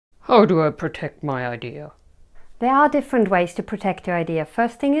How do I protect my idea? There are different ways to protect your idea.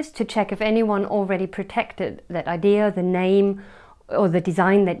 First thing is to check if anyone already protected that idea, the name or the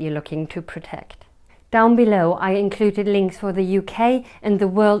design that you're looking to protect. Down below I included links for the UK and the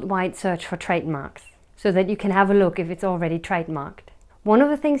worldwide search for trademarks, so that you can have a look if it's already trademarked. One of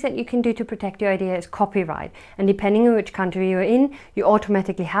the things that you can do to protect your idea is copyright, and depending on which country you're in, you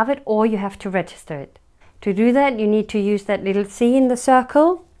automatically have it or you have to register it. To do that, you need to use that little C in the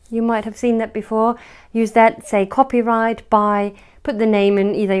circle. You might have seen that before. Use that, say copyright by, put the name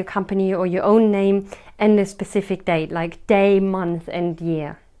in, either your company or your own name, and a specific date, like day, month and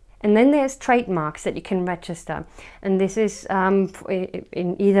year. And then there's trademarks that you can register. And this is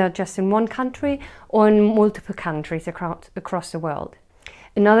in either just in one country or in multiple countries across the world.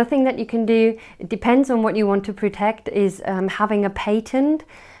 Another thing that you can do, it depends on what you want to protect, is having a patent,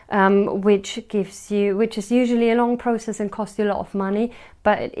 which is usually a long process and costs you a lot of money.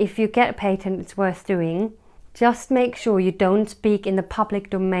 But if you get a patent, it's worth doing. Just make sure you don't speak in the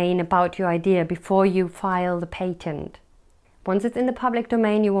public domain about your idea before you file the patent. Once it's in the public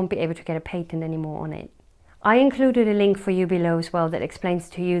domain, you won't be able to get a patent anymore on it. I included a link for you below as well that explains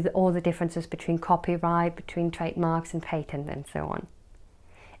to you all the differences between copyright, between trademarks and patent and so on.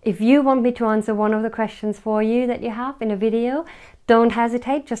 If you want me to answer one of the questions for you that you have in a video, don't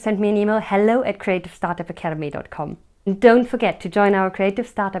hesitate, just send me an email, hello@creativestartupacademy.com. And don't forget to join our Creative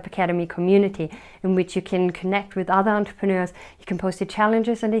Startup Academy community, in which you can connect with other entrepreneurs. You can post the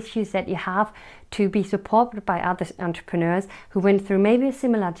challenges and issues that you have to be supported by other entrepreneurs who went through maybe a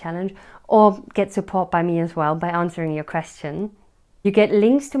similar challenge, or get support by me as well by answering your question. You get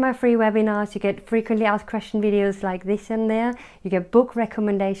links to my free webinars, you get frequently asked question videos like this and there, you get book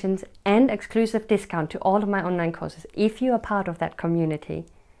recommendations and exclusive discount to all of my online courses if you are part of that community.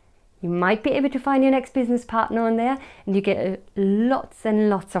 You might be able to find your next business partner on there, and you get lots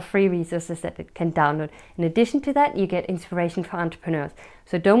and lots of free resources that it can download. In addition to that, you get inspiration for entrepreneurs.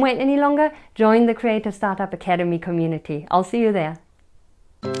 So don't wait any longer, join the Creative Startup Academy community. I'll see you there.